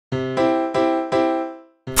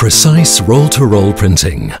Precise roll-to-roll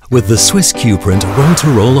printing with the swissQprint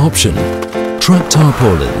roll-to-roll option. Truck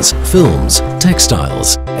tarpaulins, films,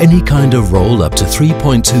 textiles, any kind of roll up to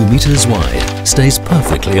 3.2 meters wide stays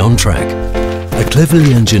perfectly on track. A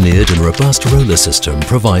cleverly engineered and robust roller system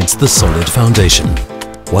provides the solid foundation.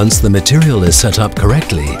 Once the material is set up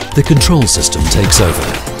correctly, the control system takes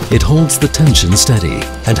over. It holds the tension steady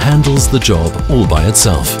and handles the job all by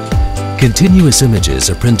itself. Continuous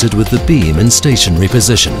images are printed with the beam in stationary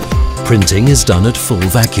position. Printing is done at full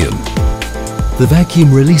vacuum. The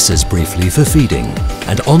vacuum releases briefly for feeding,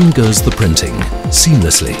 and on goes the printing,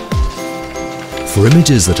 seamlessly. For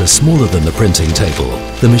images that are smaller than the printing table,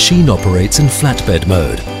 the machine operates in flatbed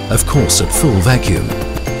mode, of course at full vacuum.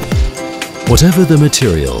 Whatever the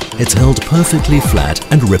material, it's held perfectly flat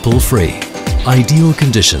and ripple-free. Ideal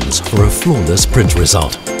conditions for a flawless print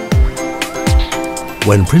result.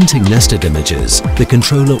 When printing nested images, the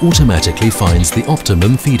controller automatically finds the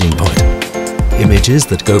optimum feeding point. Images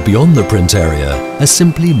that go beyond the print area are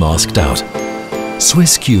simply masked out.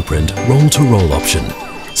 swissQprint roll-to-roll option.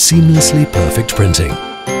 Seamlessly perfect printing.